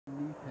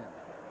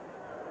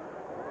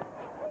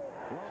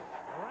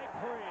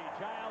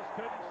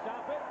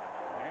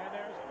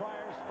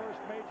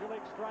Major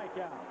league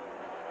strikeout.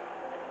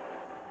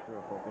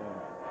 Beautiful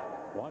game.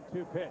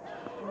 1-2 pitch.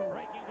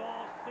 Breaking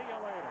ball. See you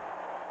later.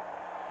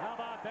 How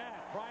about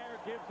that? Pryor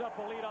gives up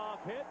a leadoff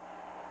hit.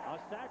 A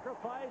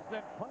sacrifice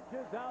that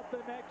punches out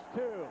the next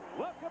two.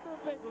 Welcome to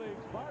the big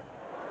leagues, Mark.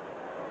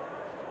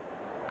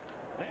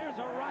 There's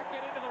a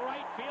rocket into the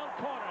right field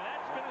corner.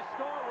 That's going to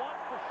score one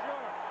for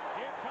sure.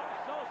 Here comes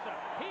Sosa.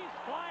 He's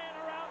flying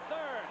around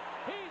third.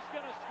 He's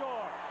going to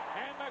score.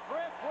 And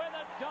McGriff with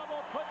a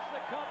double puts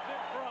the Cubs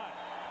in front.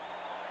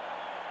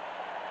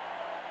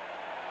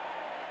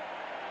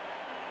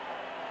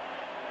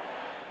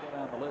 Go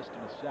down the list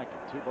in a second.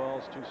 2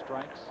 balls, 2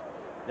 strikes.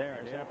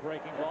 There's that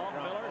breaking ball.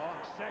 Miller,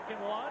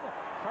 second one.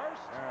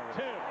 First,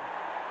 2.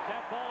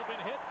 That ball had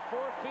been hit 4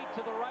 feet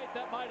to the right.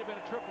 That might have been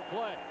a triple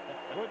play.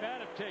 Would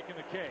that have taken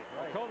the cake?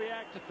 Right.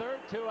 Koviak to third,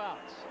 2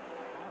 outs.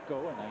 Go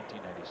in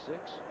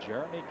 1996.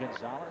 Jeremy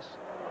Gonzalez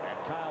and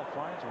Kyle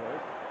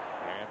Farnsworth.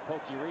 And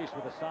Pokey Reese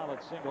with a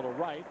solid single to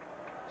right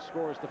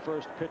scores the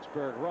first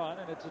Pittsburgh run,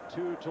 and it's a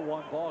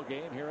 2-1 ball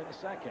game here in the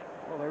second.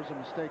 Well, there's a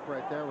mistake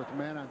right there with the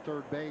man on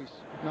third base.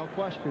 No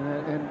question.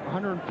 And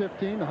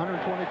 115,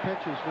 120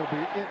 pitches will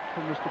be it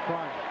for Mr.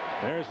 Pryor.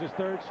 There's his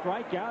third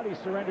strikeout. He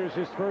surrenders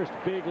his first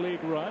big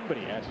league run, but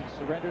he hasn't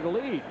surrendered a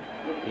lead.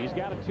 He's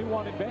got a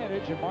 2-1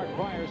 advantage, and Mark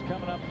Pryor's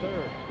coming up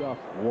third. Stuff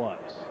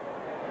was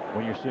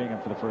when you're seeing him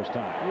for the first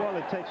time. Well,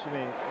 it takes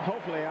me.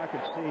 Hopefully, I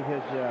could see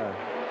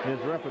his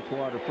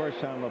repertoire the first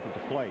time up at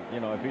the plate. You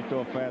know, if he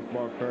throw a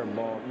fastball,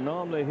 curveball,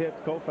 normally hits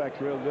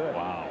Koufax real good.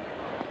 Wow.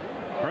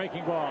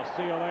 Breaking ball.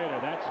 See you later.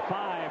 That's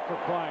 5 for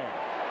Pryor.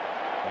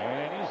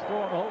 And he's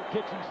throwing the whole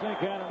kitchen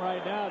sink at him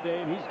right now,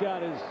 Dave. He's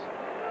got his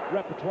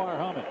repertoire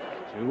humming.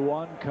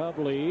 2-1 Cub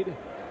lead.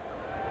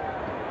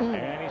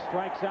 And he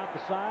strikes out the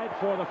side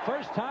for the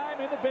first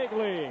time in the big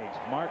leagues.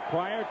 Mark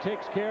Pryor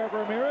takes care of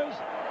Ramirez.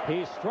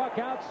 He struck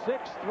out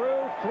 6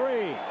 through 3.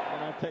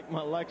 When I take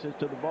my Lexus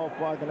to the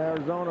ballpark in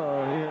Arizona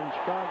or here in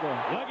Chicago.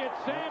 Look at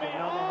Sammy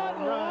on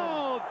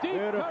roll deep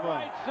to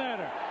right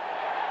center.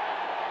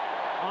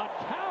 A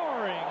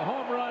towering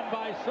home run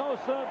by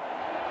Sosa.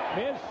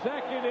 His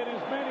second in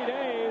as many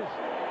days.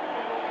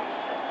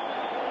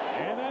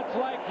 And that's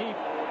like he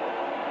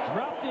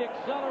dropped the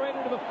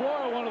accelerator to the floor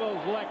of one of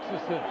those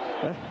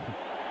Lexuses.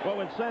 Well,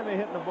 when Sammy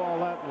hitting the ball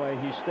that way,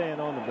 he's staying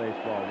on the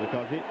baseball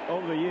because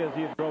over the years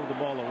he drove the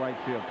ball to right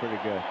field pretty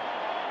good.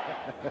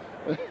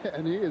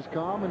 And he is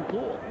calm and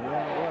cool. Yeah,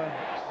 well.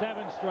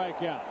 7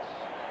 strikeouts.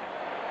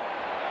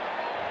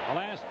 The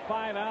last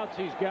 5 outs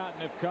he's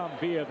gotten have come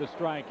via the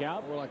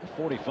strikeout. More like a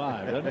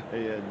 45, doesn't it? Yeah,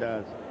 it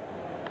does.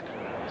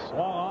 Swung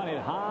on it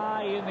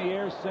high in the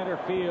air center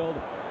field.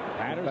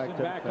 Patterson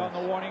back on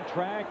the warning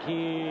track.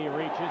 He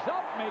reaches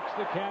up, makes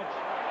the catch.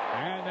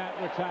 And that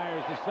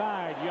retires the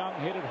side. Young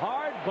hit it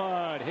hard,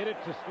 but hit it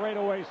to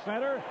straightaway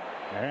center.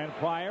 And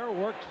Pryor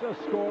works a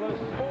scoreless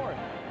 4th.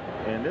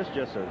 And this is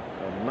just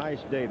a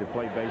nice day to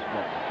play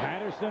baseball.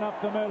 Patterson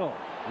up the middle.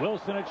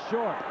 Wilson at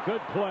short.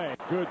 Good play.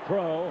 Good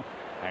throw.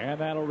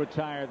 And that'll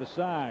retire the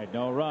side.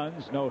 No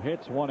runs, no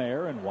hits, 1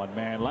 error, and 1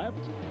 man left.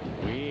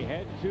 We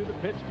head to the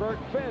Pittsburgh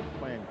 5th.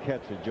 Playing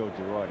catch with Joe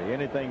Girardi.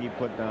 Anything you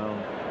put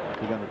down,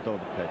 he's going to throw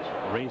the pitch.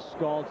 Reese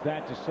scalds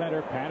that to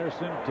center.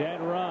 Patterson, dead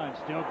run.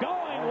 Still going.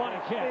 What a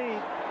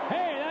catch.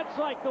 Hey, that's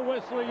like the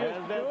whistle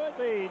used to do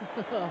it.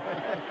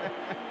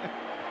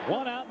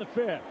 1 out in the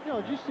 5th. You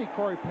know, did you see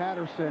Corey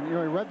Patterson? You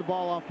know, he read the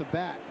ball off the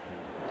bat.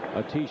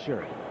 A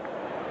T-shirt.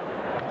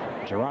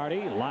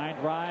 Girardi, line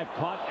drive,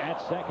 caught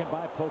at second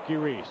by Pokey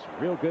Reese.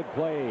 Real good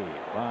play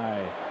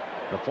by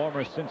the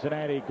former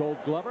Cincinnati Gold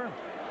Glover.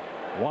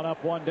 1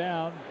 up, 1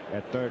 down.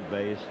 At third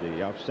base,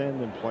 the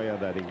outstanding player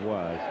that he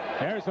was.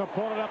 There's a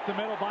bullet up the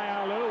middle by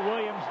Arlou.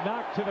 Williams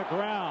knocked to the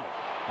ground.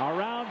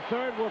 Around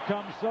third will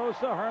come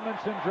Sosa.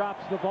 Hermanson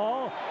drops the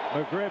ball.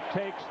 McGriff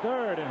takes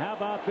third. And how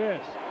about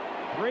this?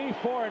 3,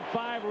 4, and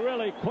 5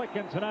 really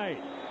clicking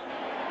tonight.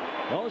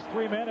 Those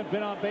 3 men have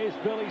been on base,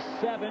 Billy,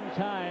 7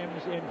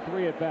 times in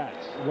 3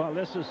 at-bats. Well,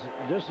 this is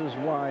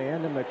why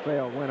Andy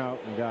McPhail went out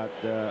and got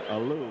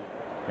Alou.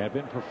 Had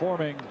been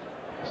performing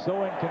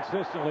so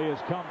inconsistently, has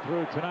come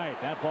through tonight.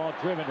 That ball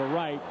driven to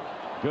right.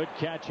 Good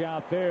catch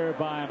out there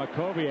by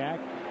Makoviak.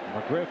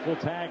 McGriff will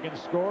tag and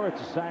score.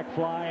 It's a sac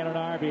fly and an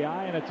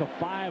RBI, and it's a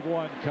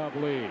 5-1 Cub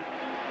lead.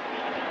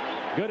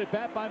 Good at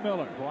bat by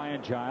Miller.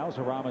 Brian Giles,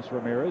 Aramis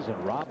Ramirez,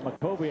 and Rob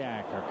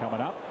Makoviak are coming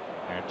up.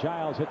 And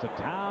Giles hits a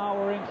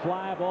towering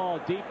fly ball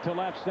deep to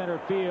left center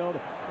field.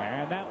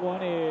 And that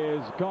one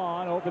is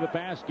gone over the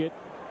basket.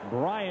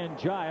 Brian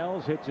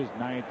Giles hits his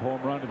 9th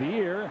home run of the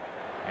year.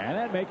 And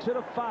that makes it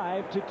a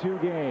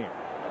 5-2 game.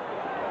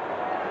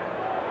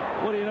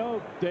 What do you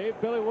know, Dave?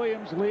 Billy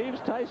Williams leaves.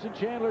 Tyson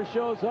Chandler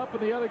shows up,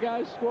 and the other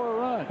guys score a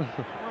run.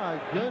 My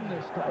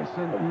goodness,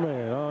 Tyson.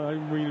 Man, I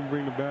didn't really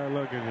bring the bad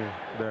luck in here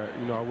that,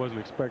 you know, I wasn't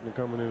expecting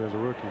coming in as a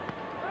rookie.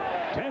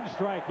 10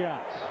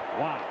 strikeouts.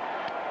 Wow.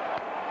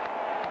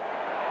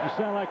 You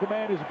sound like a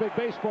man who's a big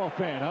baseball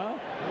fan, huh?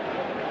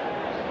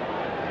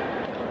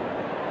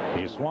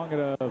 He swung at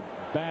a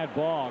bad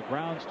ball,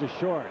 grounds to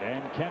short,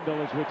 and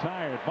Kendall is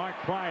retired. Mark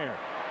Pryor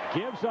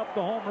gives up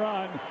the home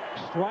run,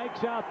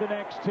 strikes out the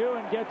next two,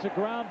 and gets a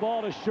ground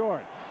ball to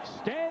short.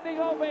 Standing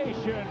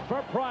ovation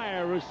for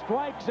Pryor, who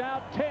strikes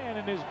out 10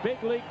 in his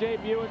big league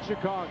debut in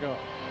Chicago.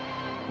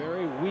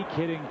 Very weak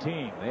hitting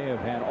team. They have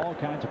had all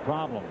kinds of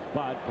problems,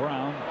 but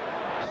Brown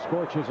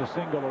scorches a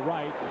single to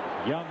right.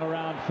 Young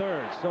around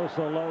third.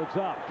 Sosa loads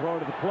up. Throw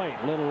to the plate.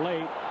 A little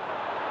late.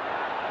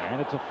 And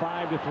it's a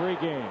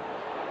 5-3 game.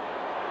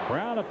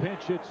 Brown a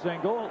pinch hit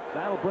single.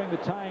 That'll bring the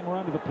tying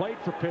run to the plate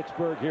for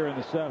Pittsburgh here in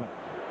the 7th.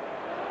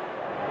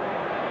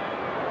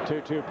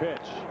 2-2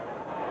 pitch.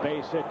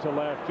 Base hit to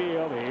left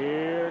field.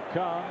 Here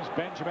comes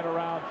Benjamin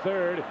around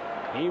third.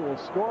 He will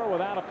score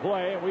without a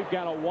play, and we've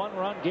got a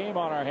one-run game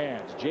on our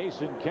hands.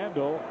 Jason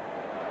Kendall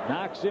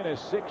knocks in his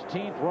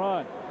 16th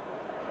run,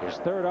 his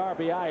 3rd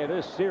RBI of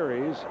this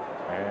series,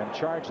 and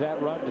charge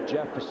that run to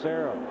Jeff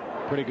Fassero.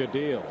 Pretty good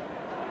deal.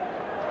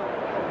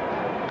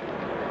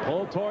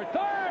 Pulled toward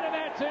third, and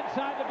that's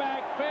inside the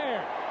bag,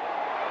 fair.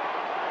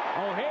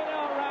 Ojeda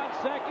around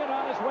second,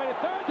 on his way to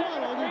third. They're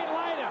going to green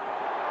light him,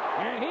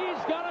 and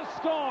he's going to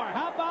score.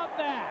 How about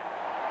that?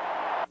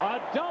 A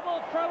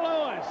double for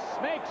Lewis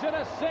makes it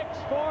a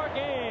 6-4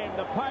 game.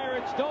 The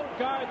Pirates don't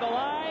guard the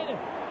line,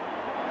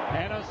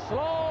 and a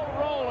slow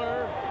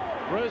roller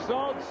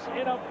results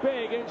in a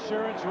big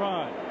insurance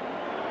run.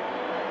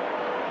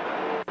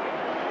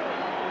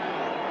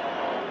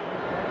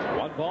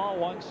 1 ball,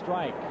 1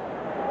 strike.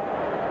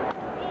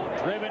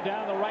 Driven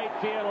down the right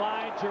field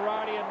line,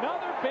 Girardi,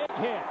 another big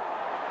hit.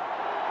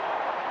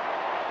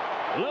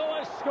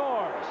 Lewis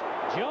scores.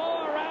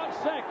 Joe around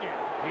second.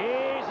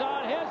 He's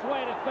on his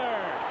way to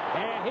third,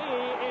 and he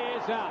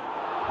is out.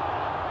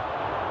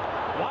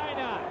 Why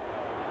not?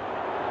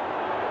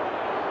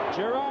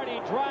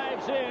 Girardi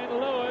drives in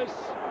Lewis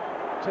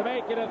to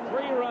make it a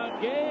 3-run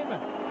game.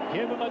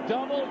 Give him a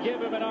double,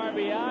 give him an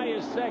RBI,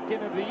 his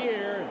 2nd of the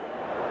year.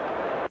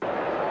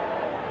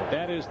 But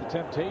that is the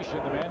temptation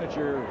the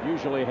manager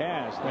usually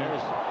has.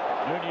 There's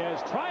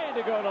Nunez trying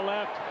to go to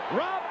left,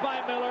 robbed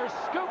by Miller,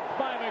 scooped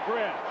by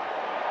McGriff.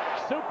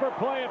 Super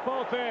play at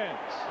both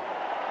ends.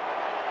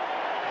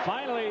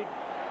 Finally,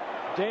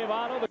 Dave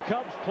Otto, the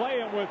Cubs play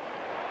him with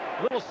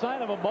little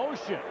sign of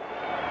emotion.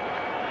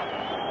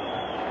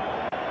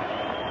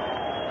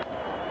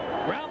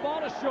 Ground ball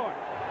to short.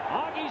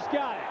 Augie's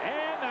got it,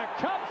 and the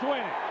Cubs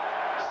win it.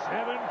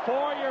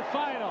 7-4 your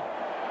final.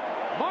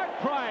 Mark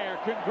Pryor,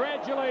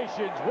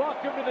 congratulations.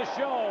 Welcome to the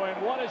show,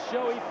 and what a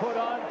show he put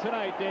on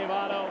tonight, Dave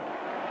Otto.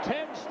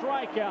 10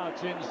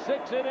 strikeouts in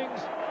 6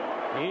 innings.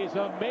 He's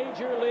a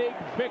major league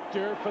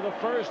victor for the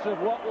first of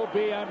what will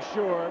be, I'm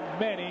sure,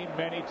 many,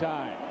 many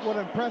times. What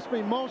impressed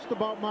me most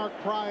about Mark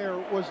Pryor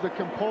was the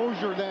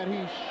composure that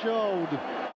he showed